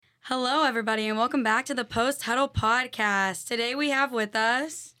Hello, everybody, and welcome back to the Post Huddle podcast. Today we have with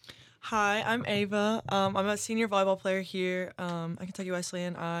us... Hi, I'm Ava. I'm a senior volleyball player here at Kentucky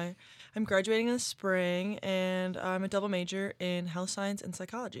Wesleyan. I'm graduating in the spring, and I'm a double major in health science and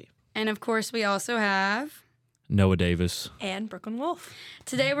psychology. And, of course, we also have... Noah Davis. And Brooklyn Wolf.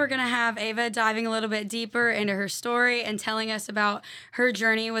 Today we're going to have Ava diving a little bit deeper into her story and telling us about her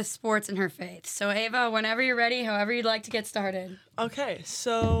journey with sports and her faith. So, Ava, whenever you're ready, however you'd like to get started. Okay,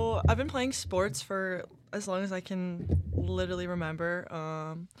 so I've been playing sports for as long as I can literally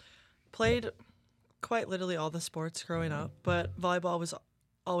remember. Played quite literally all the sports growing up, but volleyball was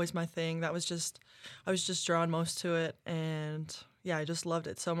always my thing. I was just drawn most to it, and yeah, I just loved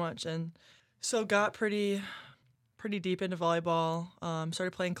it so much. And so got pretty deep into volleyball.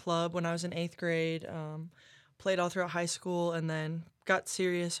 Started playing club when I was in 8th grade. Played all throughout high school, and then got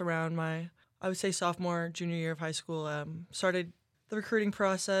serious around my, I would say, sophomore, junior year of high school. Started the recruiting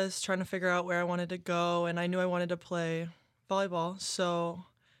process, trying to figure out where I wanted to go, and I knew I wanted to play volleyball, so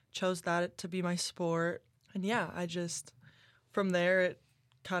chose that to be my sport. And yeah, from there, it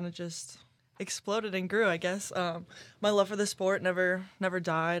kind of just exploded and grew, I guess. My love for the sport never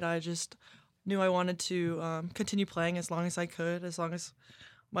died. I just knew I wanted to continue playing as long as I could, as long as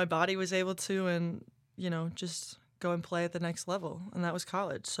my body was able to, and, just go and play at the next level. And that was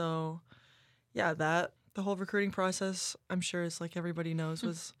college. So, yeah, the whole recruiting process, I'm sure, is like everybody knows,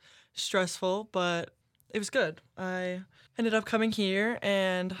 was stressful, but it was good. I ended up coming here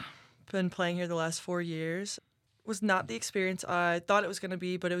and been playing here the last 4 years. Was not the experience I thought it was going to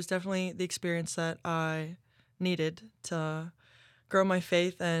be, but it was definitely the experience that I needed to grow my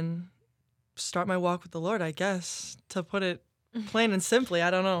faith and start my walk with the Lord, I guess, to put it plain and simply.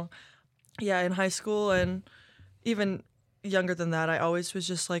 I don't know. Yeah, in high school and even younger than that, I always was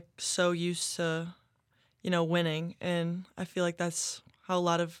just like so used to, winning. And I feel like that's how a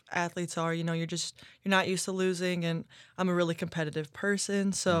lot of athletes are. You're not used to losing, and I'm a really competitive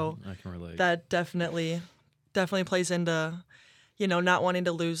person, so I can relate. That definitely plays into, not wanting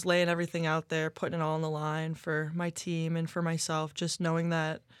to lose, laying everything out there, putting it all on the line for my team and for myself, just knowing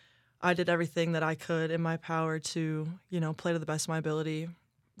that I did everything that I could in my power to, play to the best of my ability,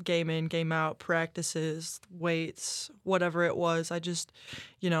 game in, game out, practices, weights, whatever it was. I just,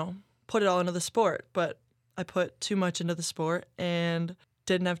 put it all into the sport. But I put too much into the sport and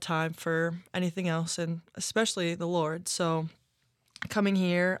didn't have time for anything else, and especially the Lord. So coming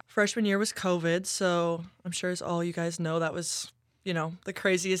here, freshman year was COVID, so I'm sure as all you guys know, that was, the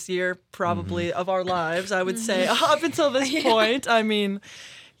craziest year probably of our lives, I would say, up until this point. I mean,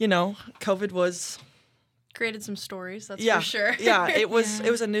 COVID was... Created some stories, that's for sure. Yeah, it was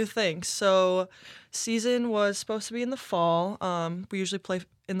a new thing. So season was supposed to be in the fall. We usually play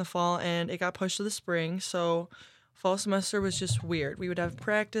in the fall, and it got pushed to the spring. So fall semester was just weird. We would have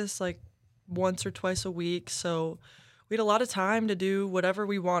practice like once or twice a week. So we had a lot of time to do whatever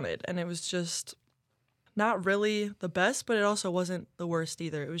we wanted. And it was just not really the best, but it also wasn't the worst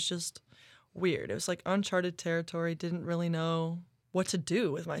either. It was just weird. It was like uncharted territory. Didn't really know what to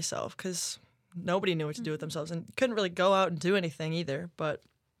do with myself because nobody knew what to do with themselves and couldn't really go out and do anything either. But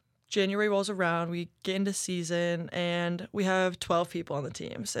January rolls around, we get into season, and we have 12 people on the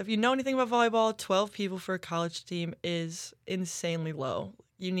team. So if you know anything about volleyball, 12 people for a college team is insanely low.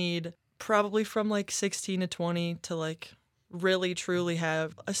 You need probably from like 16 to 20 to like really truly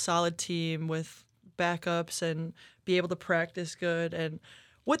have a solid team with backups and be able to practice good. And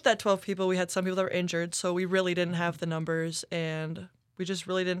with that 12 people, we had some people that were injured, so we really didn't have the numbers, and we just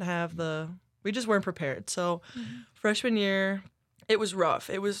really didn't have we just weren't prepared. So freshman year, it was rough.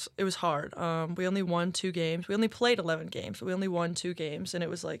 It was hard. We only won 2 games. We only played 11 games, but we only won 2 games, and it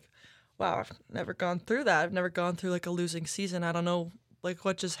was like, wow, I've never gone through that. I've never gone through like a losing season. I don't know like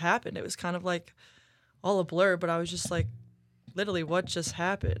what just happened. It was kind of like all a blur, but I was just like, literally, what just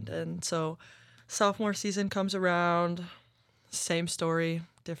happened? And so sophomore season comes around, same story,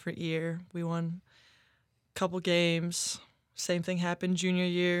 different year. We won a couple games. Same thing happened junior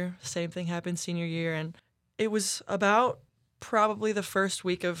year. Same thing happened senior year. And it was about probably the first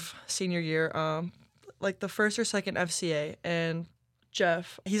week of senior year, like the first or second FCA. And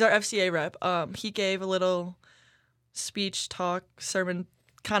Jeff, he's our FCA rep. He gave a little speech, talk, sermon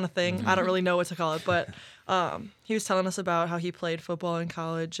kind of thing. I don't really know what to call it, but he was telling us about how he played football in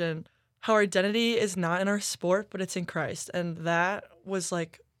college and how our identity is not in our sport, but it's in Christ. And that was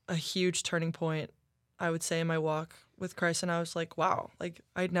like a huge turning point, I would say, in my walk with Christ. And I was like, wow, like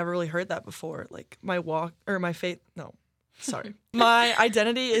I'd never really heard that before. Like my walk or my faith, no, sorry. My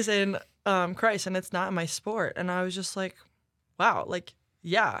identity is in Christ, and it's not in my sport. And I was just like, wow, like,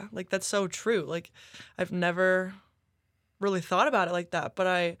 yeah, like that's so true. Like I've never really thought about it like that,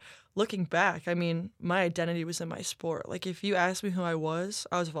 but looking back, I mean, my identity was in my sport. Like, if you asked me who I was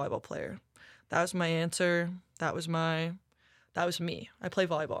a volleyball player. That was my answer. That was me. I play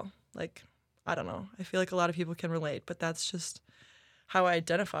volleyball. Like, I don't know. I feel like a lot of people can relate, but that's just how I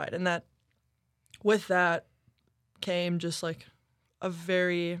identified. And that, with that came just like a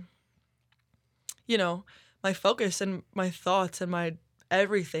very, my focus and my thoughts and my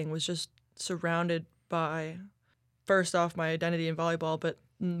everything was just surrounded by, first off, my identity in volleyball, but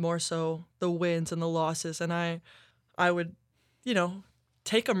more so the wins and the losses. And I would,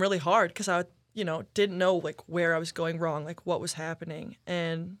 take them really hard because I, didn't know like where I was going wrong, like what was happening.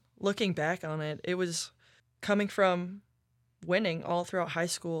 And looking back on it, it was coming from winning all throughout high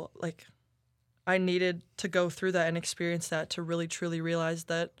school. Like, I needed to go through that and experience that to really truly realize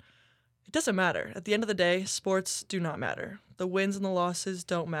that it doesn't matter. At the end of the day, sports do not matter. The wins and the losses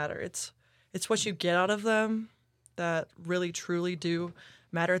don't matter. It's what you get out of them that really truly do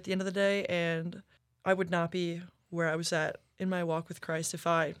matter at the end of the day. And I would not be where I was at in my walk with Christ if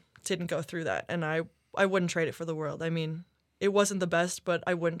I didn't go through that. And I wouldn't trade it for the world. I mean, it wasn't the best, but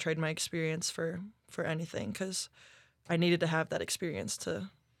I wouldn't trade my experience for anything because I needed to have that experience to,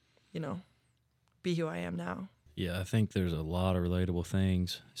 be who I am now. Yeah, I think there's a lot of relatable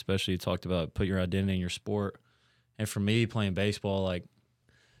things, especially you talked about put your identity in your sport. And for me, playing baseball, like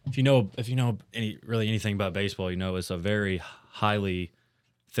if you know anything about baseball, it's a very highly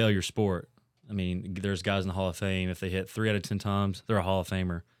failure sport. I mean, there's guys in the Hall of Fame, if they hit 3 out of 10 times, they're a Hall of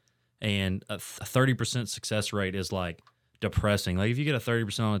Famer. And a 30% success rate is like depressing. Like if you get a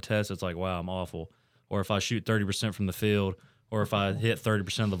 30% on a test, it's like, wow, I'm awful. Or if I shoot 30% from the field, or if I hit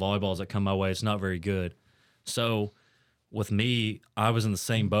 30% of the volleyballs that come my way, it's not very good. So with me, I was in the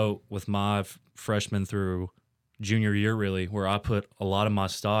same boat with my freshman through junior year, really, where I put a lot of my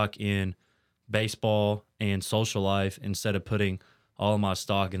stock in baseball and social life instead of putting all of my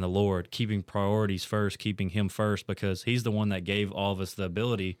stock in the Lord, keeping priorities first, keeping him first, because he's the one that gave all of us the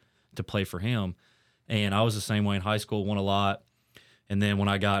ability to play for him. And I was the same way in high school, won a lot. And then when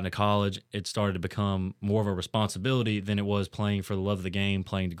I got into college, it started to become more of a responsibility than it was playing for the love of the game,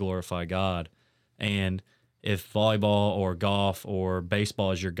 playing to glorify God. And if volleyball or golf or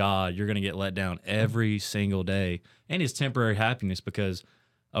baseball is your God, you're going to get let down every single day. And it's temporary happiness because,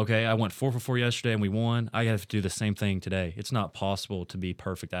 okay, I went 4 for 4 yesterday and we won. I have to do the same thing today. It's not possible to be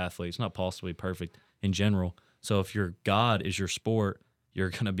perfect athlete. It's not possible to be perfect in general. So if your God is your sport, you're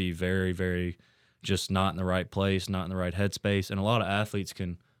going to be very, very just not in the right place, not in the right headspace. And a lot of athletes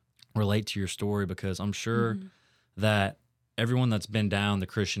can relate to your story because I'm sure that everyone that's been down the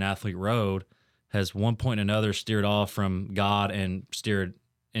Christian athlete road has one point or another steered off from God and steered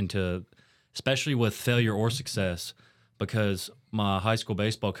into, especially with failure or success, because my high school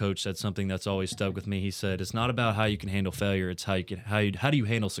baseball coach said something that's always stuck with me. He said, it's not about how you can handle failure, it's how do you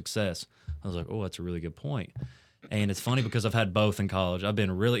handle success? I was like, oh, that's a really good point. And it's funny because I've had both in college. I've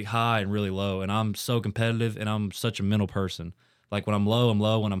been really high and really low, and I'm so competitive, and I'm such a mental person. Like when I'm low, I'm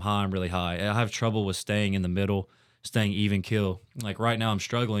low. When I'm high, I'm really high. I have trouble with staying in the middle, staying even keel. Like right now I'm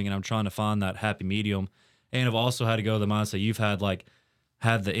struggling, and I'm trying to find that happy medium. And I've also had to go to the mindset you've had, like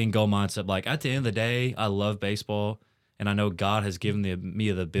have the end goal mindset. Like at the end of the day, I love baseball, and I know God has given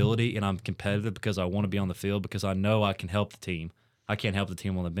me the ability, and I'm competitive because I want to be on the field because I know I can help the team. I can't help the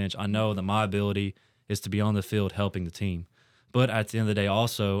team on the bench. I know that my ability is to be on the field helping the team. But at the end of the day,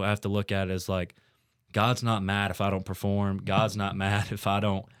 also, I have to look at it as like, God's not mad if I don't perform. God's not mad if I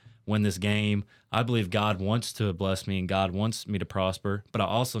don't win this game. I believe God wants to bless me and God wants me to prosper. But I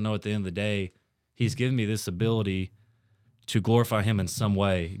also know at the end of the day, he's given me this ability to glorify him in some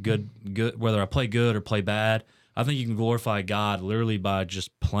way. Good, whether I play good or play bad, I think you can glorify God literally by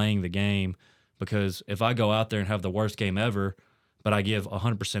just playing the game. Because if I go out there and have the worst game ever, but I give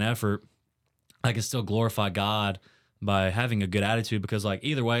 100% effort, I can still glorify God by having a good attitude because, like,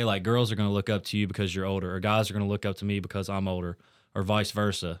 either way, like, girls are going to look up to you because you're older, or guys are going to look up to me because I'm older, or vice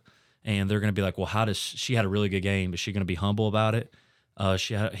versa. And they're going to be like, well, how does she had a really good game? Is she going to be humble about it?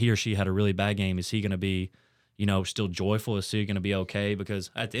 He or she had a really bad game. Is he going to be, still joyful? Is he going to be okay? Because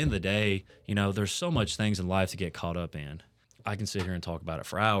at the end of the day, there's so much things in life to get caught up in. I can sit here and talk about it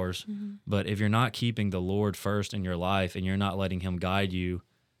for hours, but if you're not keeping the Lord first in your life and you're not letting him guide you,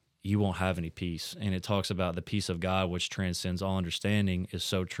 you won't have any peace. And it talks about the peace of God, which transcends all understanding, is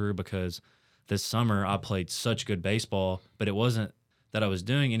so true because this summer I played such good baseball, but it wasn't that I was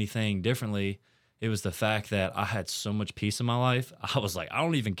doing anything differently. It was the fact that I had so much peace in my life. I was like, I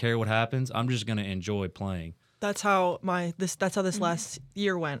don't even care what happens. I'm just going to enjoy playing. That's how this last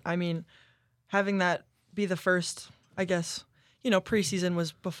year went. I mean, having that be the first, I guess, preseason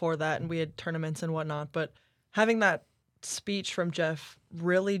was before that and we had tournaments and whatnot, but having that speech from Jeff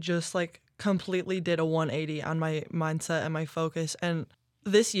really just like completely did a 180 on my mindset and my focus. And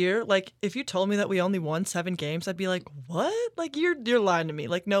this year, like if you told me that we only won 7 games, I'd be like, what? Like you're lying to me.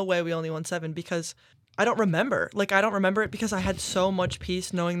 Like no way we only won 7, because I don't remember. Like I don't remember it because I had so much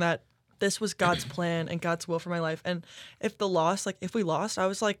peace knowing that this was God's plan and God's will for my life. And if we lost, I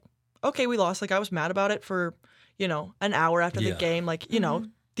was like, okay, we lost. Like I was mad about it for, an hour after the game. Like,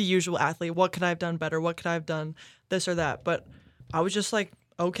 the usual athlete, what could I have done better? What could I have done this or that? But I was just like,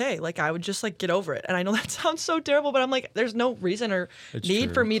 okay, like I would just like get over it. And I know that sounds so terrible, but I'm like, there's no reason or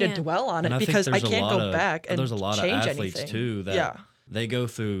need for me to dwell on it because I can't go back and there's a lot of change athletes anything. too that they go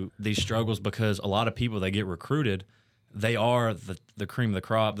through these struggles because a lot of people that get recruited, they are the cream of the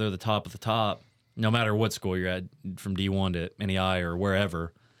crop. They're the top of the top, no matter what school you're at, from D1 to NEI or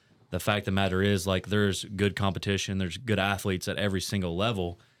wherever. The fact of the matter is, like, there's good competition. There's good athletes at every single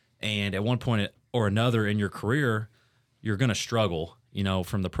level. And at one point or another in your career, you're going to struggle,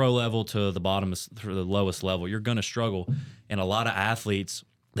 from the pro level to the bottom, to the lowest level. You're going to struggle. And a lot of athletes,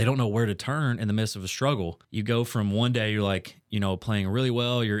 they don't know where to turn in the midst of a struggle. You go from one day, you're like, playing really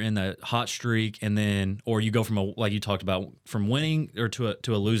well, you're in that hot streak, and then, or you go from like you talked about, from winning or to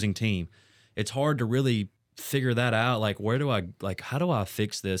a losing team. It's hard to really figure that out. Like, how do I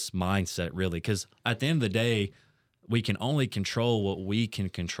fix this mindset really? Because at the end of the day, we can only control what we can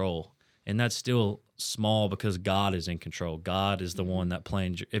control. And that's still small because God is in control. God is the one that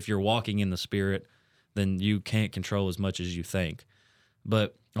plans. If you're walking in the Spirit, then you can't control as much as you think.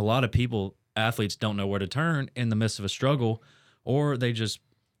 But a lot of athletes don't know where to turn in the midst of a struggle, or they just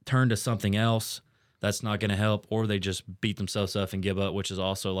turn to something else that's not going to help, or they just beat themselves up and give up, which is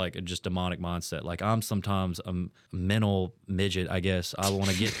also like a just demonic mindset. Like I'm sometimes a mental midget, I guess. I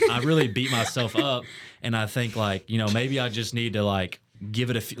really beat myself up, and I think like, maybe I just need to like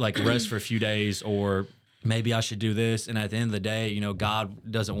give it rest for a few days, or maybe I should do this. And at the end of the day,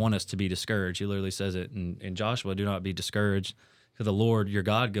 God doesn't want us to be discouraged. He literally says it in Joshua, do not be discouraged, because the Lord, your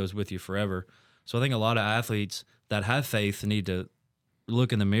God, goes with you forever. So I think a lot of athletes that have faith need to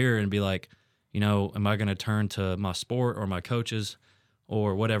look in the mirror and be like, am I going to turn to my sport or my coaches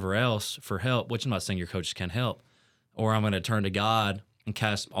or whatever else for help, which I'm not saying your coaches can't help, or I'm going to turn to God and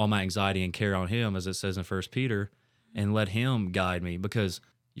cast all my anxiety and care on him, as it says in 1 Peter, and let him guide me, because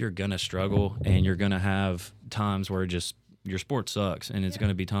you're going to struggle and you're going to have times where just your sport sucks. And it's going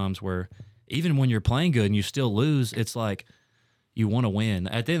to be times where even when you're playing good and you still lose, it's like, you want to win.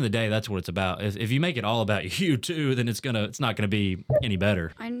 At the end of the day, that's what it's about. If you make it all about you too, then it's not gonna be any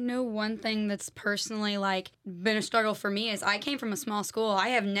better. I know one thing that's personally like been a struggle for me is I came from a small school. I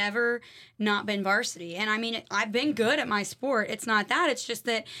have never not been varsity. And I mean, I've been good at my sport. It's not that. It's just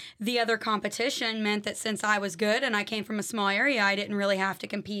that the other competition meant that since I was good and I came from a small area, I didn't really have to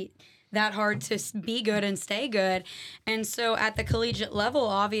compete that hard to be good and stay good. And so at the collegiate level,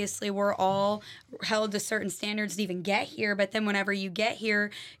 obviously, we're all held to certain standards to even get here. But then whenever you get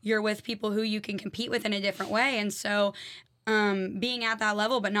here, you're with people who you can compete with in a different way. And so being at that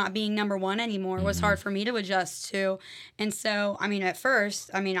level but not being number one anymore was hard for me to adjust to. And so, I mean, at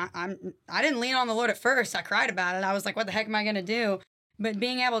first, I didn't lean on the Lord at first. I cried about it. I was like, what the heck am I going to do? But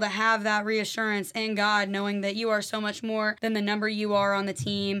being able to have that reassurance in God, knowing that you are so much more than the number you are on the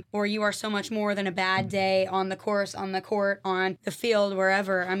team, or you are so much more than a bad day on the course, on the court, on the field,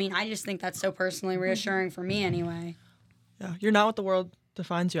 wherever. I mean, I just think that's so personally reassuring for me anyway. Yeah, you're not what the world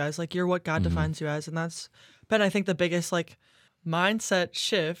defines you as. Like, you're what God defines you as. And that's been, I think, the biggest, like, mindset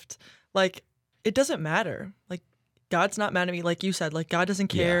shift. Like, it doesn't matter. Like, God's not mad at me. Like you said, like, God doesn't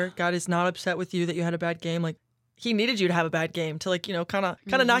care. Yeah. God is not upset with you that you had a bad game. Like, he needed you to have a bad game to, like, kind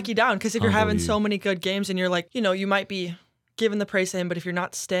of knock you down. Because if you're having so many good games and you're like, you might be giving the praise to him, but if you're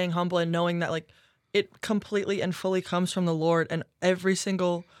not staying humble and knowing that, like, it completely and fully comes from the Lord, and every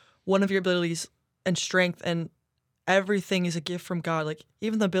single one of your abilities and strength and everything is a gift from God. Like,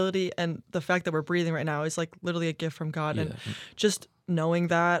 even the ability and the fact that we're breathing right now is, like, literally a gift from God. Yeah. And just knowing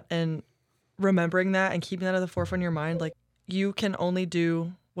that and remembering that and keeping that at the forefront of your mind, like, you can only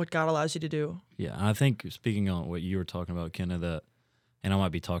do what God allows you to do. Yeah, I think, speaking on what you were talking about, Kenna, that, and I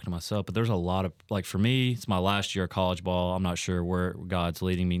might be talking to myself, but there's a lot of, like, for me, it's my last year of college ball. I'm not sure where God's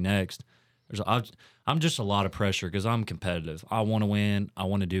leading me next. I'm just a lot of pressure because I'm competitive. I want to win. I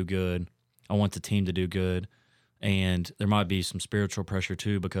want to do good. I want the team to do good. And there might be some spiritual pressure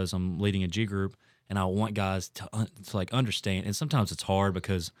too because I'm leading a G group, and I want guys to like understand. And sometimes it's hard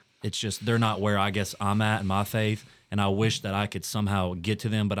because it's just they're not where I guess I'm at in my faith, and I wish that I could somehow get to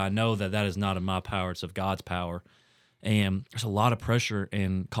them, but I know that that is not in my power. It's of God's power. And there's a lot of pressure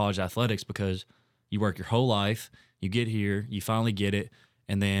in college athletics because you work your whole life, you get here, you finally get it,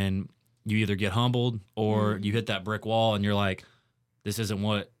 and then you either get humbled or you hit that brick wall and you're like, this isn't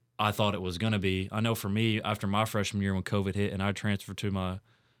what I thought it was going to be. I know for me, after my freshman year when COVID hit and I transferred to my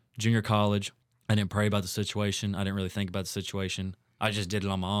junior college, I didn't pray about the situation. I didn't really think about the situation. I just did it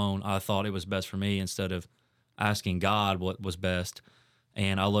on my own. I thought it was best for me instead of asking God what was best.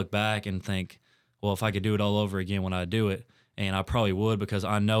 And I look back and think, well, if I could do it all over again when I do it, and I probably would, because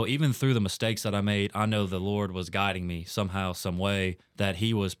I know even through the mistakes that I made, I know the Lord was guiding me somehow, some way, that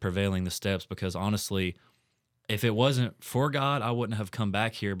he was prevailing the steps. Because honestly, if it wasn't for God, I wouldn't have come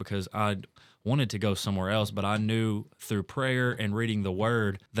back here because I wanted to go somewhere else. But I knew through prayer and reading the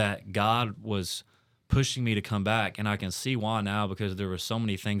word that God was pushing me to come back. And I can see why now, because there were so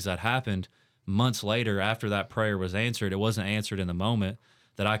many things that happened months later after that prayer was answered. It wasn't answered in the moment,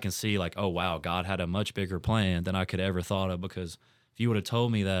 that I can see like, oh, wow, God had a much bigger plan than I could ever thought of. Because if you would have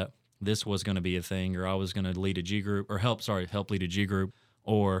told me that this was going to be a thing, or I was going to lead a G group, or help lead a G group,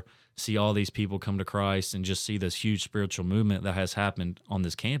 or see all these people come to Christ and just see this huge spiritual movement that has happened on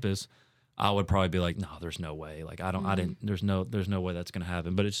this campus, I would probably be like, no, there's no way. Like, there's no way that's going to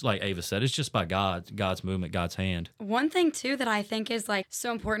happen. But it's like Ava said, it's just by God's movement, God's hand. One thing too that I think is like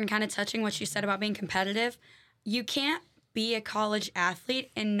so important, kind of touching what you said about being competitive, you can't be a college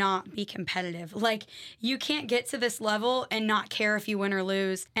athlete and not be competitive. Like, you can't get to this level and not care if you win or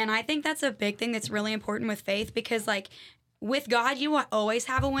lose. And I think that's a big thing that's really important with faith, because like with God, you will always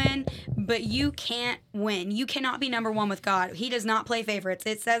have a win, but you can't win. You cannot be number one with God. He does not play favorites.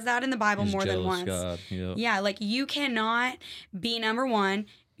 It says that in the Bible more than once. God. Yep. Yeah, like you cannot be number one.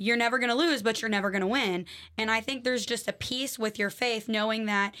 You're never going to lose, but you're never going to win. And I think there's just a peace with your faith knowing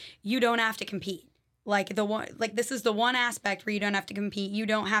that you don't have to compete. Like this is the one aspect where you don't have to compete. You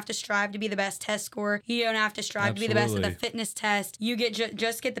don't have to strive to be the best test scorer. You don't have to strive to be the best at the fitness test. You get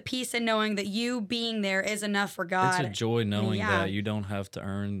just get the peace in knowing that you being there is enough for God. It's a joy knowing that you don't have to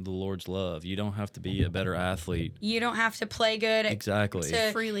earn the Lord's love. You don't have to be a better athlete. You don't have to play good. Exactly.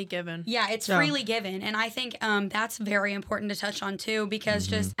 It's freely given. Yeah, it's freely given. And I think that's very important to touch on too, because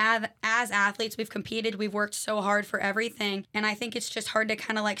just as athletes, we've competed, we've worked so hard for everything. And I think it's just hard to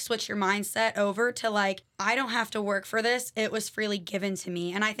kind of like switch your mindset over to like, I don't have to work for this. It was freely given to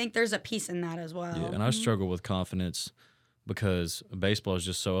me. And I think there's a piece in that as well. Yeah, and I struggle with confidence because baseball is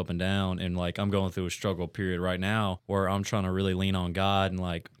just so up and down. And like, I'm going through a struggle period right now where I'm trying to really lean on God and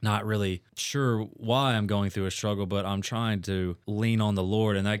like not really sure why I'm going through a struggle, but I'm trying to lean on the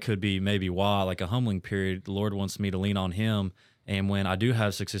Lord. And that could be maybe why, like a humbling period, the Lord wants me to lean on him. And when I do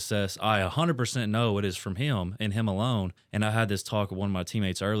have success, I 100% know it is from him and him alone. And I had this talk with one of my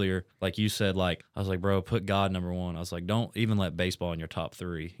teammates earlier. Like you said, like, I was like, bro, put God number one. I was like, don't even let baseball in your top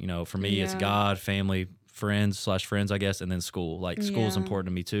three. You know, for me, it's God, family, friends, I guess, and then school. Like, school is important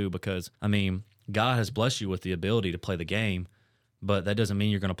to me too, because, I mean, God has blessed you with the ability to play the game, but that doesn't mean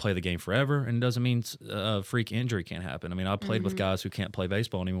you're going to play the game forever. And it doesn't mean a freak injury can't happen. I mean, I played with guys who can't play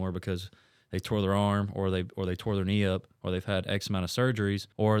baseball anymore because they tore their arm, or they tore their knee up, or they've had X amount of surgeries,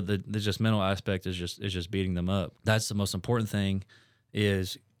 or the just mental aspect is just beating them up. That's the most important thing,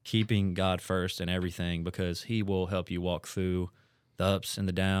 is keeping God first in everything, because he will help you walk through the ups and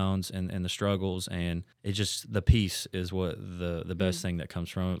the downs and the struggles, and it just, the peace is what the best thing that comes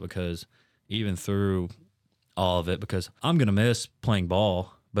from it, because even through all of it, because I'm going to miss playing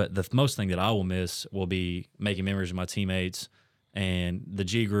ball, but the most thing that I will miss will be making memories with my teammates, and the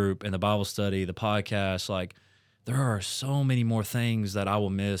G group and the Bible study, the podcast. Like, there are so many more things that I will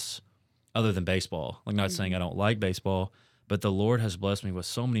miss other than baseball. Like, not saying I don't like baseball, but the Lord has blessed me with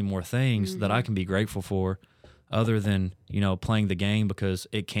so many more things that I can be grateful for other than, you know, playing the game, because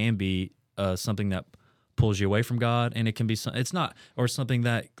it can be something that pulls you away from God, and it can be, it's not, or something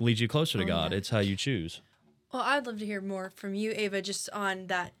that leads you closer to God. It's how you choose. Well, I'd love to hear more from you, Ava, just on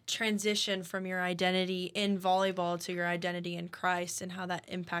that transition from your identity in volleyball to your identity in Christ, and how that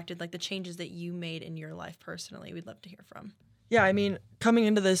impacted like the changes that you made in your life personally. We'd love to hear from. Yeah, I mean, coming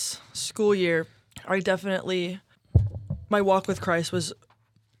into this school year, my walk with Christ was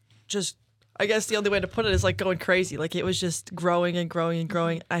just, I guess the only way to put it is like going crazy. Like, it was just growing and growing and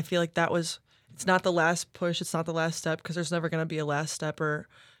growing. I feel like it's not the last push, it's not the last step, because there's never going to be a last step or,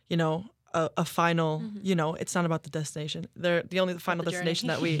 you know, a final, you know, it's not about the destination. The only final destination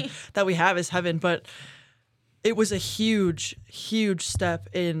that we have is heaven. But it was a huge, huge step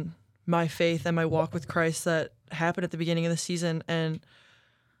in my faith and my walk with Christ that happened at the beginning of the season. And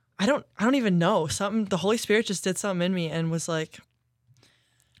I don't even know, the Holy Spirit just did something in me and was like,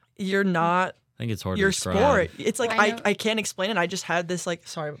 you're not, I think it's hard your to describe. sport. It's like, I can't explain it. I just had this like,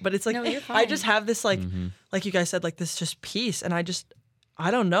 sorry, but it's like, No, you're I fine. just have this like you guys said, like this just peace. And I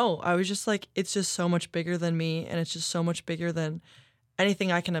don't know. I was just like, it's just so much bigger than me, and it's just so much bigger than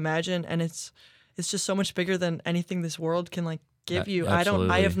anything I can imagine, and it's just so much bigger than anything this world can like give you. I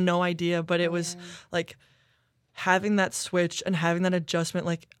Absolutely. have no idea, but it was like having that switch and having that adjustment.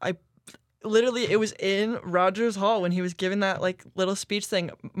 Like I literally, it was in Rogers Hall when he was giving that like little speech thing.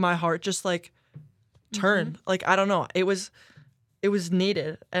 My heart just like turned. Like I don't know. It was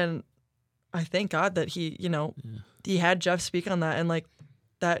needed, and I thank God that he, he had Jeff speak on that, and like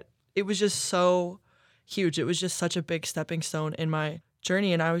that. It was just so huge. It was just such a big stepping stone in my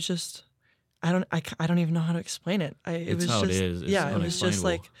journey, and I was just. I don't even know how to explain it. It was just It's it was just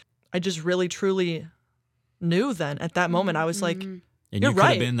like I just really truly knew then at that moment. I was like, and you're you could right.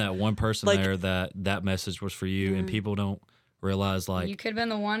 have been that one person Like- there that message was for you, and people don't realize like You could have been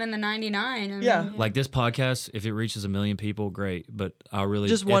the one in the 99. Yeah. like this podcast. If it reaches 1 million people, great. But I really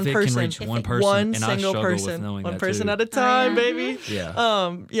Just one if it person. can reach If one it- person, one and I single struggle with person, knowing one that person too. at a time, yeah. baby.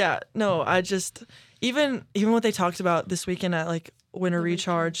 Yeah. No, I just even what they talked about this weekend at like Winter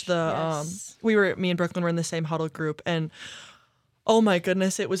Recharge, me and Brooklyn were in the same Huddle group, and oh my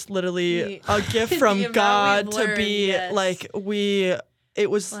goodness, it was literally a gift The from amount God we've to learned, be yes. like it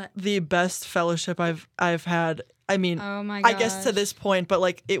was What? the best fellowship I've had. I mean, Oh my I guess to gosh. this point, but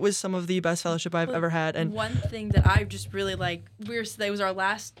like it was some of the best fellowship I've ever had. And one thing that I just really like, that was our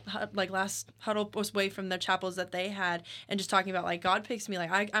last huddle was away from the chapels that they had, and just talking about like God picks me,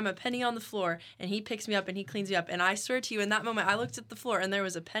 like I'm a penny on the floor, and He picks me up and He cleans me up. And I swear to you, in that moment, I looked at the floor and there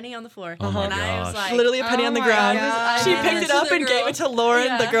was a penny on the floor, Oh my and I was gosh. like, literally a penny Oh on the my ground. gosh. She I picked gave it to up the and gave girl. it to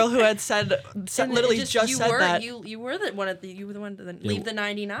Lauren, the Yeah. girl who had and literally it just you said were, that. You were the one you were the one to leave the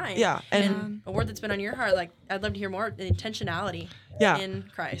 99. Yeah, and a word that's been on your heart. Like I'd love to hear more intentionality. Yeah. In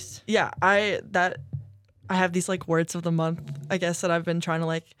Christ. yeah, I have these like words of the month, I guess, that I've been trying to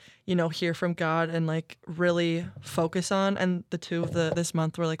like, hear from God and like really focus on. And the two of this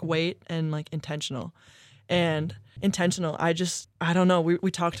month were like wait and like intentional. And intentional, I don't know.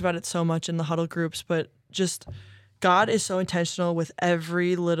 We talked about it so much in the Huddle groups, but just God is so intentional with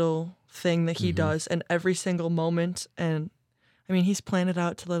every little thing that He does and every single moment. And I mean, He's planned it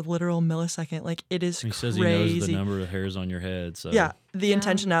out to the literal millisecond. Like it is He says crazy. he knows the number of hairs on your head. So Yeah, the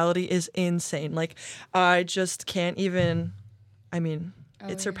intentionality is insane. Like I just can't even. I mean,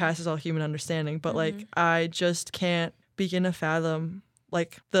 it surpasses all human understanding. But like I just can't begin to fathom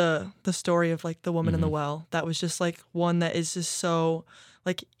like the story of like the woman in the well. That was just like one that is just so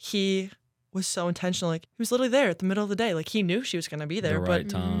like He was so intentional. Like He was literally there at the middle of the day. Like He knew she was gonna be there, the right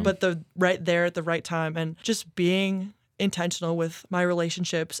time. but the right there at the right time, and just being intentional with my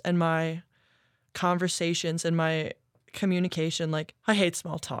relationships and my conversations and my communication. Like I hate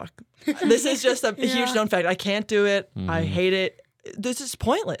small talk. This is just a huge known fact. I can't do it. I hate it. This is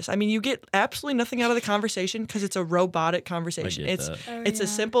pointless. I mean, you get absolutely nothing out of the conversation because it's a robotic conversation. get It's that. it's a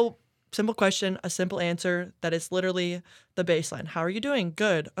simple question, a simple answer that is literally the baseline. How are you doing?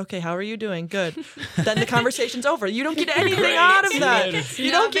 Good. Okay, how are you doing? Good. Then the conversation's over. You don't get anything out of that. You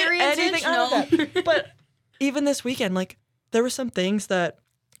don't get very anything out of that. But even this weekend, like there were some things that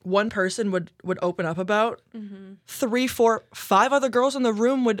one person would open up about. 3, 4, 5 other girls in the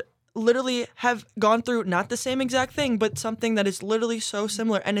room would literally have gone through not the same exact thing, but something that is literally so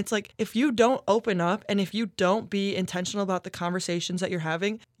similar. And it's like, if you don't open up and if you don't be intentional about the conversations that you're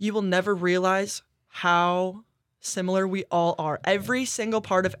having, you will never realize how similar we all are. Every single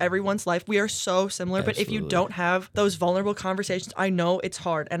part of everyone's life, we are so similar. But if you Absolutely. don't have those vulnerable conversations, I know it's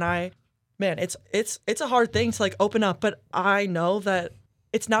hard. And man, it's a hard thing to like open up, but I know that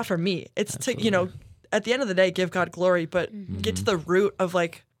it's not for me. It's to, at the end of the day, give God glory, but get to the root of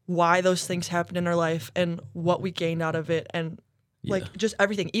like why those things happened in our life and what we gained out of it. And like just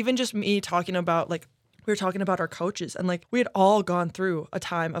everything, even just me talking about like, we were talking about our coaches and like we had all gone through a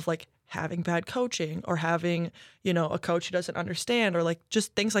time of like having bad coaching or having, a coach who doesn't understand or like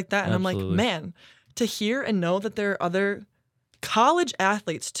just things like that. And I'm Absolutely. like, man, to hear and know that there are other college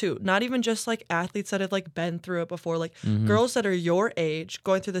athletes too, not even just like athletes that have like been through it before, like girls that are your age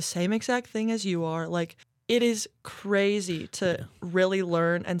going through the same exact thing as you are. Like it is crazy to really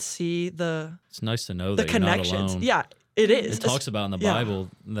learn and see It's nice to know the that you're not connections. alone. Yeah, it is. It talks about in the Yeah. Bible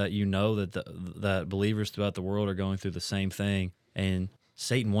that that believers throughout the world are going through the same thing, and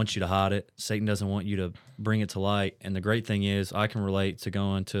Satan wants you to hide it. Satan doesn't want you to bring it to light. And the great thing is, I can relate to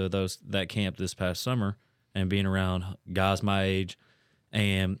going to that camp this past summer and being around guys my age.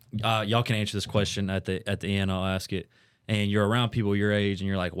 And y'all can answer this question at the end. I'll ask it. And you're around people your age, and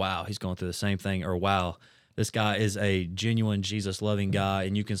you're like, "Wow, he's going through the same thing," or "Wow, this guy is a genuine Jesus-loving guy,"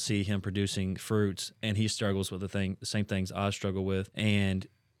 and you can see him producing fruits, and he struggles with the same things I struggle with, and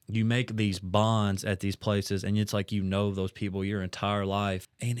you make these bonds at these places, and it's like those people your entire life,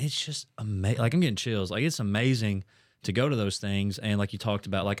 and it's just amazing. Like I'm getting chills. Like it's amazing to go to those things. And like you talked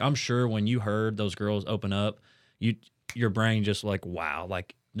about, like I'm sure when you heard those girls open up, your brain just like, wow,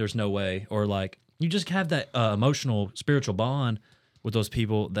 like there's no way, or like you just have that emotional, spiritual bond with those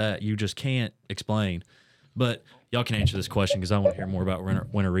people that you just can't explain. But y'all can answer this question because I want to hear more about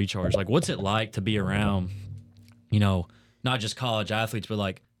winter recharge. Like, what's it like to be around, not just college athletes, but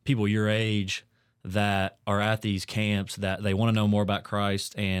like people your age that are at these camps that they want to know more about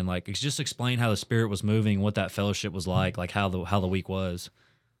Christ, and like just explain how the Spirit was moving, what that fellowship was like how the week was,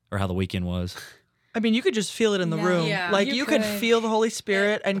 or how the weekend was. I mean, you could just feel it in the room. Yeah. Like you could feel the Holy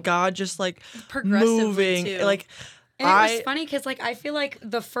Spirit and God just like moving. Too. Like And it was funny because, like, I feel like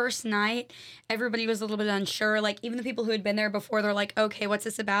the first night, everybody was a little bit unsure. Like, even the people who had been there before, they're like, okay, what's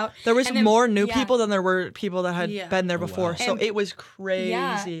this about? There was then, more new people than there were people that had been there before. wow. So it was crazy.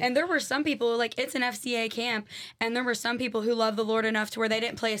 Yeah, and there were some people, like, it's an FCA camp, and there were some people who loved the Lord enough to where they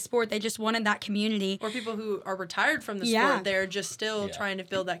didn't play a sport. They just wanted that community. Or people who are retired from the sport, they're just still trying to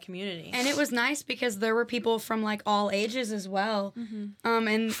build that community. And it was nice because there were people from, like, all ages as well.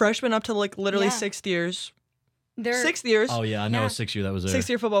 And Freshmen up to, like, literally 6 years. there, 6 years. Oh yeah, I know a 6 year that was there. 6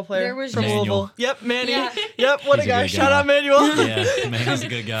 year football player There was from just- Louisville. Manuel. Yep, Manny. Yeah. Yep, what He's a a guy. good Shout guy. out Manuel. Yeah, man, he's a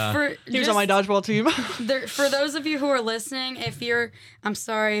good guy. He was on my dodgeball team. For those of you who are listening, I'm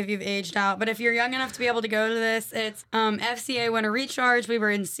sorry if you've aged out, but if you're young enough to be able to go to this, it's FCA Winter Recharge. We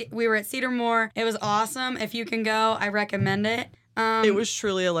were at Cedarmore. It was awesome. If you can go, I recommend it. It was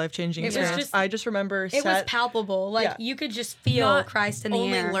truly a life-changing was experience. just- I just remember It was palpable. Like, you could just feel Not Christ in the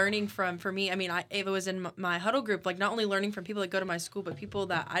only air. learning from, for me, I mean, Ava was in my huddle group, like not only learning from people that go to my school, but people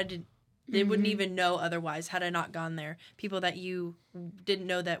that they wouldn't even know otherwise had I not gone there. People that you didn't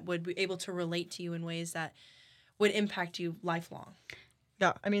know that would be able to relate to you in ways that would impact you lifelong.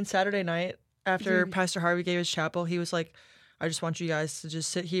 Yeah, I mean, Saturday night after Pastor Harvey gave his chapel, he was like, I just want you guys to just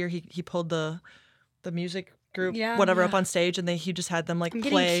sit here. He pulled the music group, whatever, up on stage, and he just had them like I'm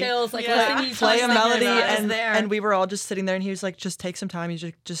play. getting chills. Like, listening to you Play talk a about melody, this. I was there. and we were all just sitting there, and he was like, just take some time, you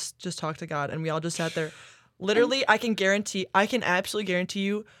just talk to God, and we all just sat there. Literally, I can absolutely guarantee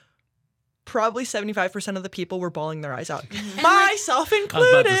you, probably 75% of the people were bawling their eyes out, myself included. I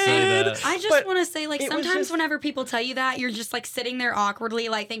was about to say that. I just want to say, like, it was sometimes just- whenever people tell you that, you're just like sitting there awkwardly,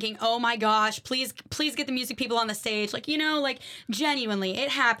 like thinking, "Oh my gosh, please get the music people on the stage." Like, like genuinely, it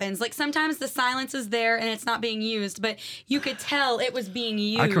happens. Like sometimes the silence is there and it's not being used, but you could tell it was being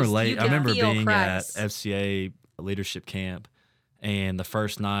used. I can relate. You I could remember feel being Christ. at FCA leadership camp, and the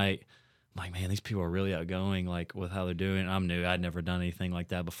first night, I'm like, man, these people are really outgoing, like with how they're doing. I'm new. I'd never done anything like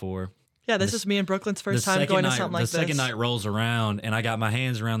that before. Yeah, this is me and Brooklyn's first time second going to night- something like this. The second night rolls around, and I got my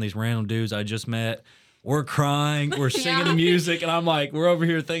hands around these random dudes I just met. We're crying, we're singing the music, and I'm like, we're over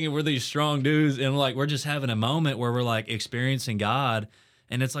here thinking we're these strong dudes, and like we're just having a moment where we're like experiencing God,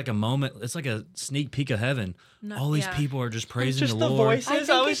 and it's like a moment, it's like a sneak peek of heaven. All these people are just praising just the the Lord. voices. I I think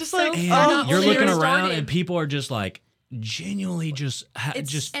was it's just so like, fun. oh, You're Only looking you're around, started. and people are just like genuinely just and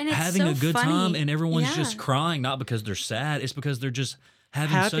it's having so a good funny. time, and everyone's Yeah. just crying, not because they're sad, it's because they're just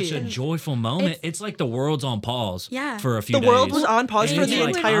having Happy. such a joyful moment. It's like the world's on pause for a few The days. world was on pause And for it's the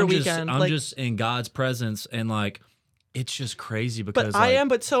like, entire I'm just- weekend. I'm Like- just in God's presence, and like it's just crazy because But I like, am,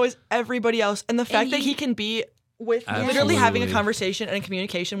 but so is everybody else. And the fact that he can be with literally having a Absolutely. conversation and a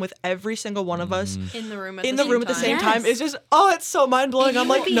communication with every single one of us In the room in the room at the same Yes. time is just, it's so mind blowing. And I'm you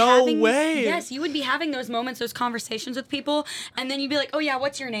would like, be no having- way. Yes, you would be having those moments, those conversations with people, and then you'd be like, "Oh yeah,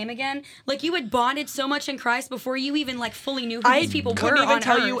 what's your name again?" Like you had bonded so much in Christ before you even like fully knew who these people couldn't were even on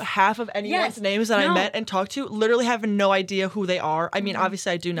tell earth. you half of anyone's Yes. names that I No. met and talked to. Literally have no idea who they are. I mean,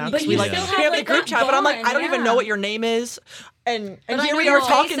 obviously I do now But because we you like still we have, have the like, group that chat. But I'm like, I bond, don't even yeah. know what your name is. And But I here know we your are face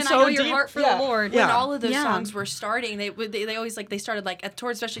talking and I so know your deep. heart for the Lord. When Yeah. all of those Yeah. songs were starting, they always like they started like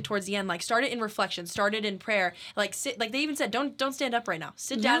especially towards the end, like started in reflection, started in prayer, like sit, like they even said don't stand up right now,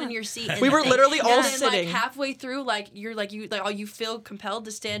 sit down Yeah. in your seat. And We were think. literally all And then, sitting. like halfway through, like you feel compelled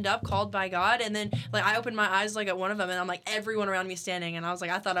to stand up, called by God, and then like I opened my eyes like at one of them, and I'm like everyone around me standing, and I was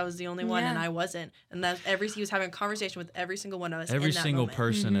like I thought I was the only one, Yeah. and I wasn't, and that he was having a conversation with every single one of us. every in that single moment.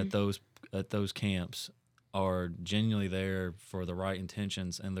 person at those camps are genuinely there for the right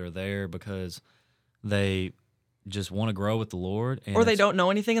intentions, and they're there because they just want to grow with the Lord, and Or they it's- don't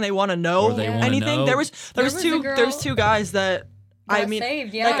know anything and they want to know Or they wanna anything. know. There was was a girl there's two guys that got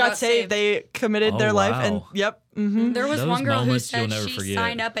saved, yeah. that got Got saved. saved. They committed Oh, their life and wow. yep. There was Those one girl who moments you'll said never she forget.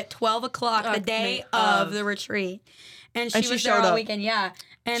 signed up at 12 o'clock the day of of the retreat. and she And she was there showed all up. weekend. Yeah,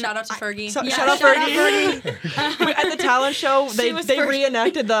 and Shout out to Fergie. So, Yeah, shout out shout out Fergie. At the talent show, they was they Fergie.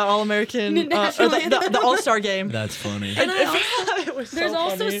 reenacted the All-American, or National the All-Star game. That's funny. And I It was There's so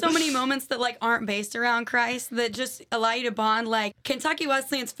also funny. so many moments that like aren't based around Christ that just allow you to bond. Like Kentucky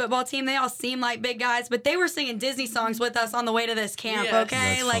Wesleyan's football team, they all seem like big guys, but they were singing Disney songs with us on the way to this camp. Yes. Okay,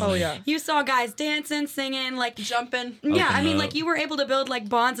 That's like funny. Oh, yeah. you saw guys dancing, singing, like Jumping. yeah. I Open mean, up. like you were able to build like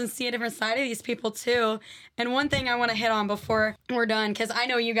bonds and see a different side of these people too. And one thing I want to hit on before we're done, because I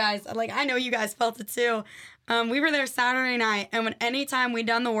know you guys felt it too. We were there Saturday night, and anytime we'd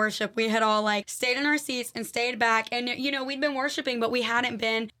done the worship, we had all like stayed in our seats and stayed back. And we'd been worshiping, but we hadn't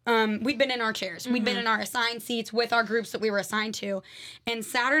been. We'd been in our chairs. We'd been in our assigned seats with our groups that we were assigned to. And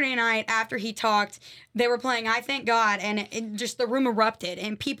Saturday night, after he talked, they were playing "I Thank God," and it just the room erupted,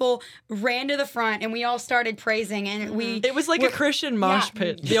 and people ran to the front, and we all started praising, and It was like a Christian mosh Yeah.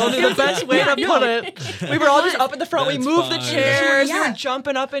 pit. The best way to put it. We were all just up at the front. We That's moved the fine. chairs. We Yeah. were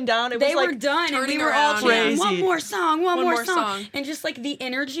jumping up and down. It They was were like done, and we turning were all around. chanting, one Crazy. more song, one more song. song. And just like the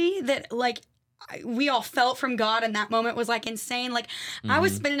energy that like we all felt from God in that moment was like insane. Like I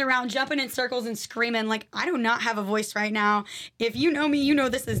was spinning around, jumping in circles and screaming. Like I do not have a voice right now. If you know me, you know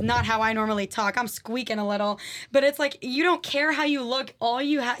this is not how I normally talk. I'm squeaking a little, but it's like you don't care how you look. All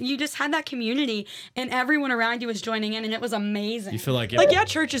you just had that community, and everyone around you was joining in, and it was amazing. You feel like yeah,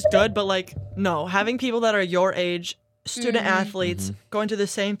 church is good, but like no, having people that are your age, student athletes, going to the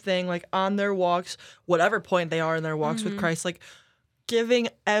same thing, like on their walks, whatever point they are in their walks with Christ, like giving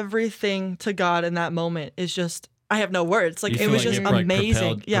everything to God in that moment is just I have no words. Like you it feel was like just like,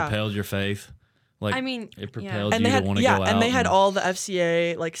 amazing. propelled your faith. Like I mean, it yeah. propelled And you they had to want to go out. and they had all the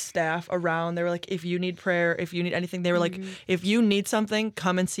FCA like staff around. They were like, if you need prayer, if you need anything, they were like, if you need something,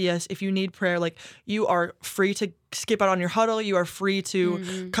 come and see us. If you need prayer, like you are free to skip out on your huddle. You are free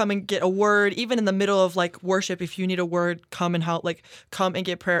to come and get a word, even in the middle of like worship. If you need a word, come and help. Like come and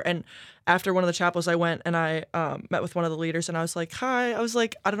get prayer. And after one of the chapels, I went and I met with one of the leaders, and I was like, hi. I was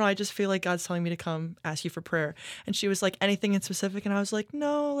like, I don't know. I just feel like God's telling me to come ask you for prayer. And she was like, anything in specific? And I was like,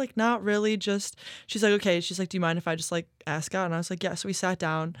 no, like not really. Just she's like, okay. She's like, do you mind if I just like ask God? And I was like, yeah. So we sat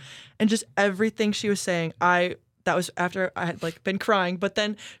down, and just everything she was saying, that was after I had like been crying, but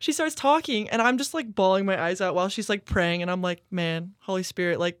then she starts talking and I'm just like bawling my eyes out while she's like praying, and I'm like, man, Holy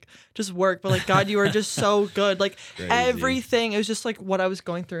Spirit, like just work. But like, God, you are just so good. Like Crazy. everything, it was just like what I was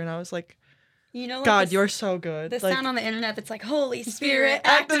going through, and I was like, You know, like God, this- you're so good. the Like, sound on the internet that's like Holy Spirit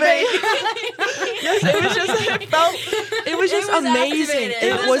activate. activate. Yes, it was just it was just was amazing. activated.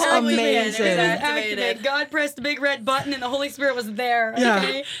 It was activated. amazing. It was Activate. God pressed the big red button and the Holy Spirit was there. Yeah.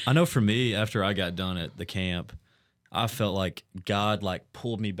 Okay? I know for me, after I got done at the camp, I felt like God like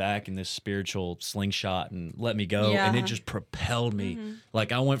pulled me back in this spiritual slingshot and let me go, and Yeah. it just propelled me.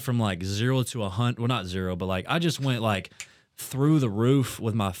 Like I went from like 0 to 100. Well, not 0, but like I just went like through the roof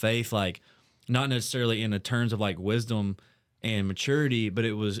with my faith. Like not necessarily in the terms of like wisdom and maturity, but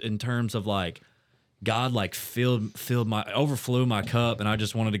it was in terms of like God like overflew my cup, and I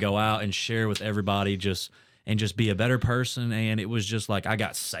just wanted to go out and share with everybody and just be a better person. And it was just like I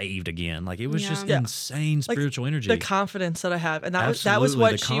got saved again. Like it was just Yeah. insane Like, spiritual energy. The confidence that I have, and that was Absolutely,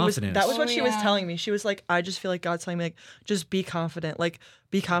 what the she was. confidence. That was what Oh, she was yeah. telling me. She was like, I just feel like God's telling me, like, just be confident. Like,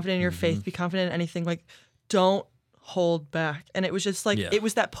 be confident in your faith. Be confident in anything. Like, don't hold back. And it was just like Yeah. it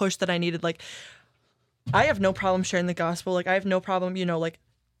was that push that I needed. Like, I have no problem sharing the gospel. Like, I have no problem, like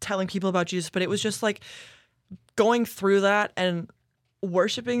telling people about Jesus. But it was just like going through that and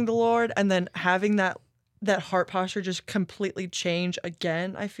worshiping the Lord, and then having that heart posture just completely change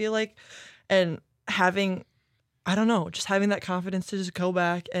again, I feel like, and having, I don't know, just having that confidence to just go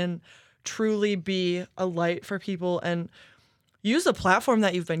back and truly be a light for people and use the platform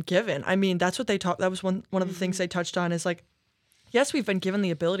that you've been given. I mean, that's what they talked, that was one of the things they touched on is like, yes, we've been given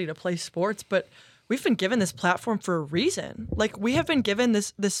the ability to play sports, but we've been given this platform for a reason. Like, we have been given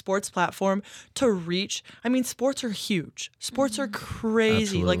this sports platform to reach. I mean, sports are huge. Sports are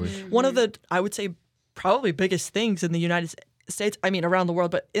crazy. Absolutely. Like, one of the, I would say, probably biggest things in the United States, I mean, around the world,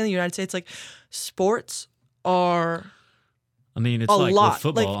 but in the United States, like, sports are I mean, it's a like lot. with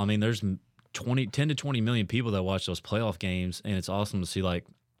football. Like- I mean, there's 10 to 20 million people that watch those playoff games, and it's awesome to see like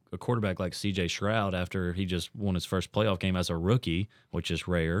a quarterback like CJ Stroud after he just won his first playoff game as a rookie, which is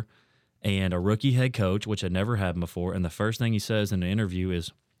rare, and a rookie head coach, which had never happened before. And the first thing he says in the interview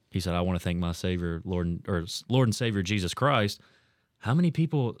is, he said, "I want to thank my Savior, Lord and Savior Jesus Christ." How many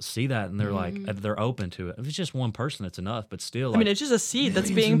people see that and they're like, they're open to it? If it's just one person, it's enough. But still, I mean, it's just a seed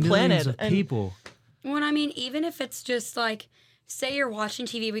that's millions being and millions planted. of And people. Well, I mean, even if it's just like say you're watching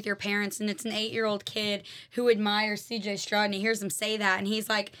TV with your parents and it's an 8-year-old kid who admires CJ Stroud and he hears him say that and he's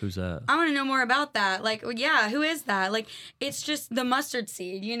like, Who's that? I want to know more about that. Like, well, yeah, who is that? Like, it's just the mustard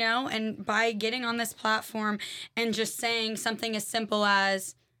seed, you know? And by getting on this platform and just saying something as simple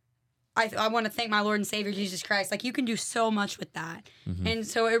as, I want to thank my Lord and Savior, Jesus Christ. Like, you can do so much with that. Mm-hmm. And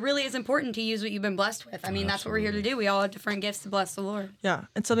so it really is important to use what you've been blessed with. I mean, that's what we're here to do. We all have different gifts to bless the Lord. Yeah.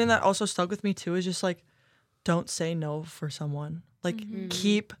 And something that also stuck with me too is just like, don't say no for someone. Like,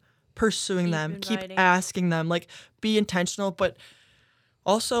 keep pursuing them, keep asking them, like, be intentional. But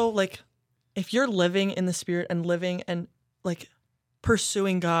also, like, if you're living in the Spirit and living and like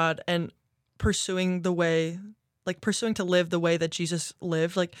pursuing God and pursuing the way, like pursuing to live the way that Jesus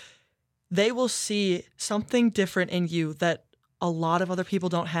lived, like, they will see something different in you that a lot of other people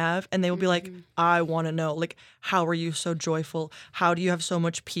don't have. And they will be like, I want to know, like, how are you so joyful? How do you have so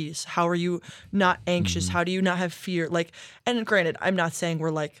much peace? How are you not anxious? How do you not have fear? Like, and granted, I'm not saying we're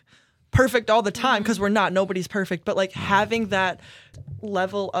like perfect all the time because we're not. Nobody's perfect. But like having that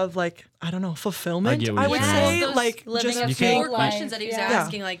level of like, I don't know, fulfillment, I would say. Those like, living just a being, More full questions life. that he was Yeah.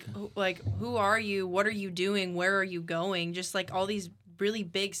 asking, like who are you? What are you doing? Where are you going? Just like all these really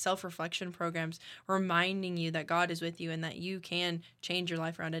big self-reflection programs reminding you that God is with you and that you can change your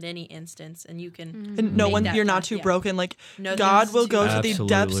life around at any instance and you can and no make one, that you're not path, too yeah. broken. Like, No, God that's will too go broken. to the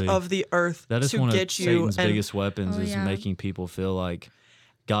depths Absolutely. of the earth That is to one of get you. Satan's And biggest weapons is yeah. making people feel like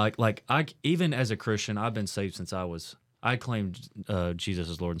God. Like even as a Christian, I've been saved since I claimed Jesus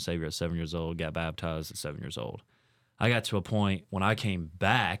as Lord and Savior at 7 years old. Got baptized at 7 years old. I got to a point when I came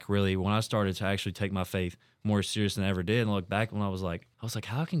back, really, when I started to actually take my faith more serious than I ever did, and look back when I was like,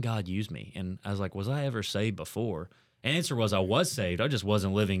 how can God use me? And I was like, was I ever saved before? And the answer was I was saved. I just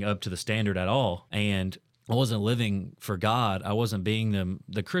wasn't living up to the standard at all. And I wasn't living for God. I wasn't being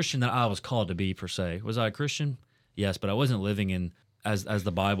the Christian that I was called to be, per se. Was I a Christian? Yes, but I wasn't living in as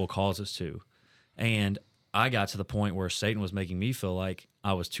the Bible calls us to. And I got to the point where Satan was making me feel like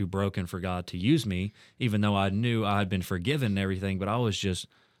I was too broken for God to use me, even though I knew I had been forgiven and everything, but I was just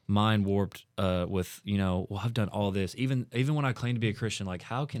mind warped with, well, I've done all this. Even when I claim to be a Christian, like,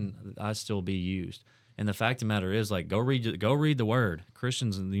 how can I still be used? And the fact of the matter is, like, go read the Word.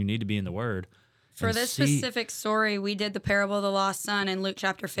 Christians, you need to be in the Word. For this specific story, we did the parable of the lost son in Luke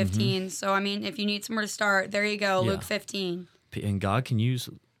chapter 15. So, I mean, if you need somewhere to start, there you go, Yeah. Luke 15. And God can use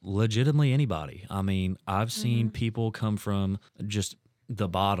legitimately anybody. I mean, I've seen people come from just the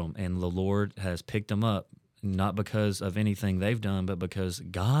bottom, and the Lord has picked them up, not because of anything they've done, but because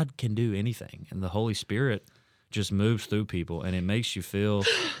God can do anything. And the Holy Spirit just moves through people, and it makes you feel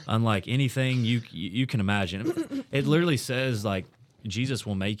unlike anything you can imagine. It literally says, like, Jesus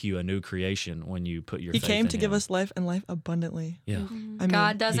will make you a new creation when you put your He faith came in to him. give us life and life abundantly. Yeah. I mean,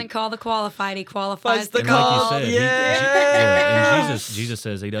 God doesn't call the qualified; He qualifies the the And like you call. called. said, Yeah. and Jesus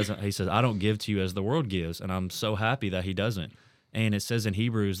says he says, I don't give to you as the world gives, and I'm so happy that he doesn't. And it says in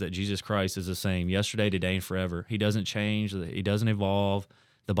Hebrews that Jesus Christ is the same yesterday, today, and forever. He doesn't change. He doesn't evolve.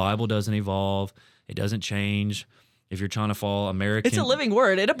 The Bible doesn't evolve. It doesn't change. If you're trying to follow American, It's a living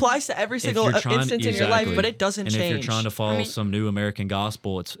word. It applies to every single instance in your life, but it doesn't and change. if you're trying to follow some new American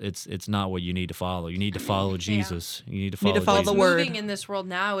gospel, it's not what you need to follow. You need to follow Jesus. You need to follow, follow Jesus. the word. Moving in this world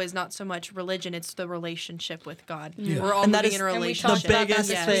now is not so much religion; it's the relationship with God. Yeah. We're all And that moving is in a And we relationship. talked about that biggest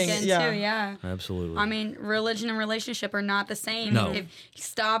this thing, weekend yeah. too. Yeah. Absolutely. I mean, religion and relationship are not the same. No. If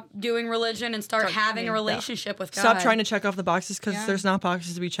stop doing religion and start having a relationship with God. Stop trying to check off the boxes because Yeah. there's not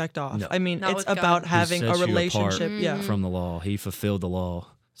boxes to be checked off. No. I mean, Not it's with God. about He having a sets you apart relationship. Yeah. from the law. He fulfilled the law.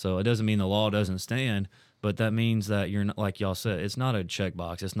 So it doesn't mean the law doesn't stand, but that means that you're not, like y'all said, it's not a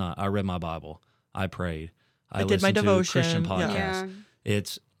checkbox. It's not, I read my Bible. I prayed. I did my listened to devotion. Christian podcasts. Yeah.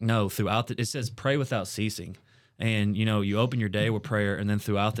 It's, no, it says pray without ceasing. And, you open your day with prayer, and then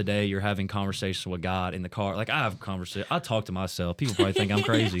throughout the day, you're having conversations with God in the car. Like, I have conversation. I talk to myself. People probably think I'm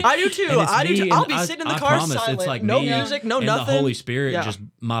crazy. I do too. And it's I do me, too. and I'll be sitting in the I car promise, silent. It's like no me music, no and nothing. the Holy Spirit, Yeah. just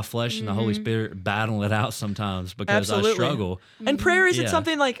my flesh and the Holy Spirit battling it out sometimes because Absolutely. I struggle. And prayer isn't Yeah.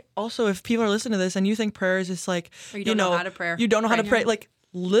 something like, also, if people are listening to this and you think prayer is just like, Or you don't know how to pray. You don't know how to Right. pray. Like,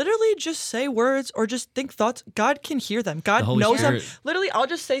 literally just say words or just think thoughts. God can hear them. God Holy knows Spirit them. Literally, I'll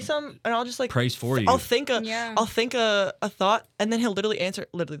just say some and I'll just like prays for you. I'll think Yeah. a thought and then he'll literally answer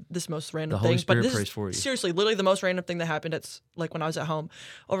literally this most random The Holy thing. Spirit but this prays is for you. seriously literally the most random thing that happened at like when I was at home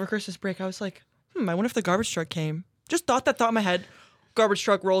over Christmas break. I was like, I wonder if the garbage truck came. Just thought in my head. Garbage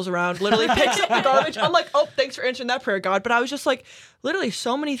truck rolls around, literally picks up the garbage. I'm like, oh, thanks for answering that prayer, God. But I was just like, literally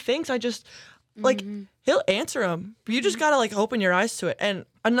so many things. I just like he'll answer them. But you just gotta like open your eyes to it. And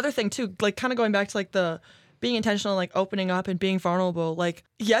another thing too, like kind of going back to like the being intentional, like opening up and being vulnerable. Like,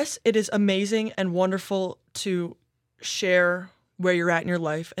 yes, it is amazing and wonderful to share where you're at in your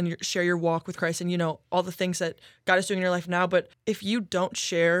life and share your walk with Christ and, all the things that God is doing in your life now. But if you don't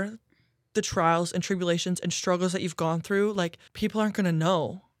share the trials and tribulations and struggles that you've gone through, like, people aren't going to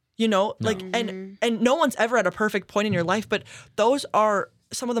know, and no one's ever at a perfect point in your life, but those are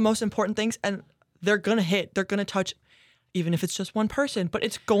some of the most important things, and they're going to touch, even if it's just one person, but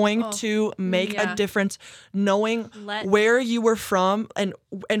it's going to make a difference knowing where you were from and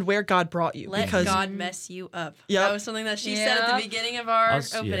where God brought you. Let because God mess you up. Yep. That was something that she said at the beginning of our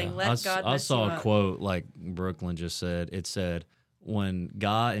opening. Let God mess you up. I saw a quote like Brooklyn just said. It said, when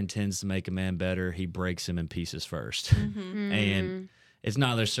God intends to make a man better, he breaks him in pieces first. And it's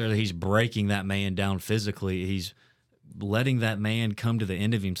not necessarily he's breaking that man down physically. He's letting that man come to the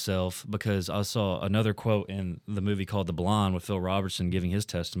end of himself, because I saw another quote in the movie called The Blonde with Phil Robertson giving his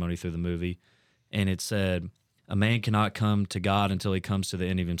testimony through the movie, and it said, a man cannot come to God until he comes to the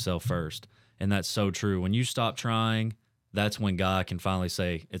end of himself first. And that's so true. When you stop trying, that's when God can finally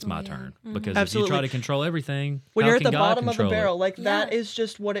say, it's my turn. Because if you try to control everything, when how you're at can the God bottom of the control barrel, it? like that is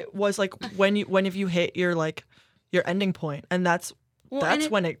just what it was like when you hit your ending point, and that's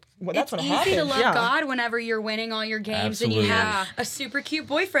when it happens. It's easy to love God whenever you're winning all your games and you have a super cute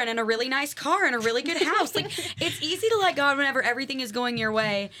boyfriend and a really nice car and a really good house. Like, it's easy to like God whenever everything is going your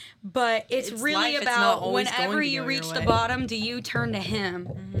way, but it's really life. It's not about always whenever going to you go reach your the way. bottom, do you turn to Him?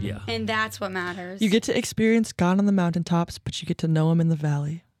 Yeah. And that's what matters. You get to experience God on the mountaintops, but you get to know Him in the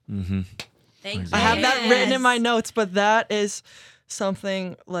valley. Mm-hmm. Thank you. I have that written in my notes, but that is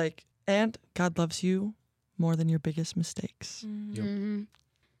something like, and God loves you more than your biggest mistakes.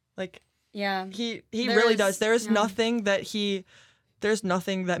 Like, yeah, he really does. There's nothing that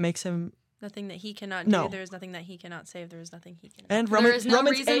makes him. Nothing that he cannot do. No. There is nothing that he cannot save. There is nothing he cannot. And There is no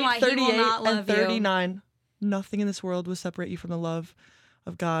Romans reason why 8, he will 38 not love and you. 39. Nothing in this world will separate you from the love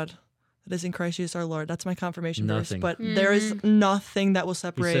of God that is in Christ Jesus our Lord. That's my confirmation verse. But there is nothing that will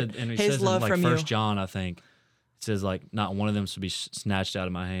separate His love from you. 1 John, I think, it says like not one of them should be snatched out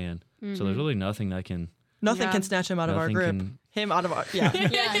of my hand. So there's really nothing that can. Nothing can snatch him out of our grip. Him out of our him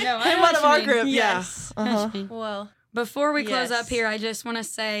out of our grip. Yes. Yeah. Well, before we close up here, I just want to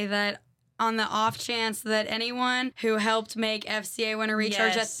say that on the off chance that anyone who helped make FCA Winter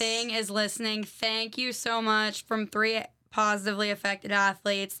Recharge a thing is listening, thank you so much from 3 positively affected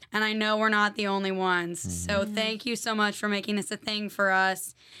athletes. And I know we're not the only ones. So thank you so much for making this a thing for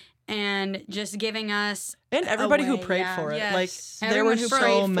us and just giving us and everybody who prayed for it. Yes. Like, there were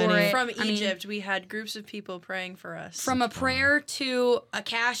so many. From Egypt, we had groups of people praying for us. From a prayer to a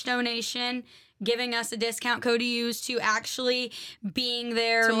cash donation, giving us a discount code to use, to actually being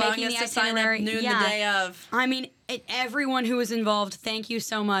there, to making us the to sign up itinerary. noon the day of. I mean, everyone who was involved, thank you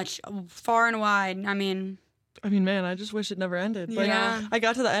so much, far and wide. I mean, man, I just wish it never ended. Like, I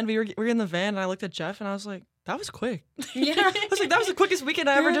got to the end. We were in the van, and I looked at Jeff, and I was like, that was quick. Yeah. I was like, that was the quickest weekend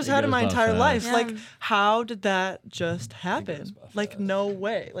I ever just had in my entire life. Yeah. Like, how did that just happen? Like, no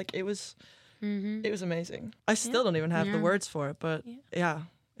way. Like, it was amazing. I still don't even have the words for it, but it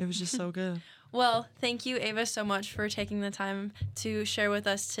was just so good. Well, thank you, Ava, so much for taking the time to share with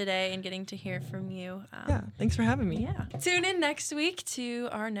us today and getting to hear from you. Thanks for having me. Yeah. Tune in next week to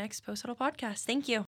our next Post Huddle podcast. Thank you.